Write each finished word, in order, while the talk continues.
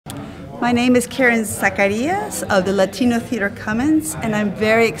My name is Karen Zacarías of the Latino Theater Commons, and I'm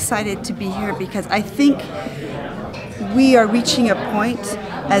very excited to be here because I think we are reaching a point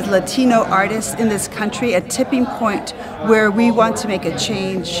as Latino artists in this country, a tipping point where we want to make a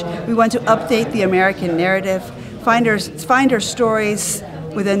change. We want to update the American narrative, find our stories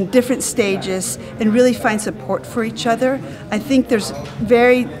within different stages, and really find support for each other. I think there's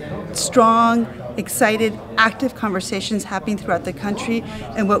very strong, excited, active conversations happening throughout the country,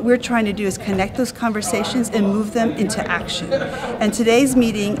 and what we're trying to do is connect those conversations and move them into action. And today's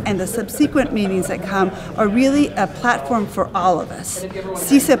meeting and the subsequent meetings that come are really a platform for all of us.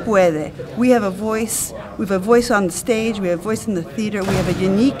 Si se puede. We have a voice. We have a voice on the stage. We have a voice in the theater. We have a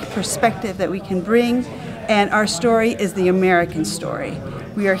unique perspective that we can bring, and our story is the American story.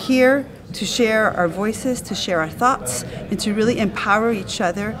 We are here to share our voices, to share our thoughts, and to really empower each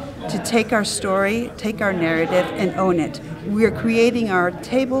other to take our story, take our narrative, and own it. We are creating our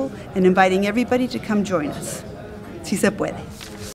table and inviting everybody to come join us. Si se puede.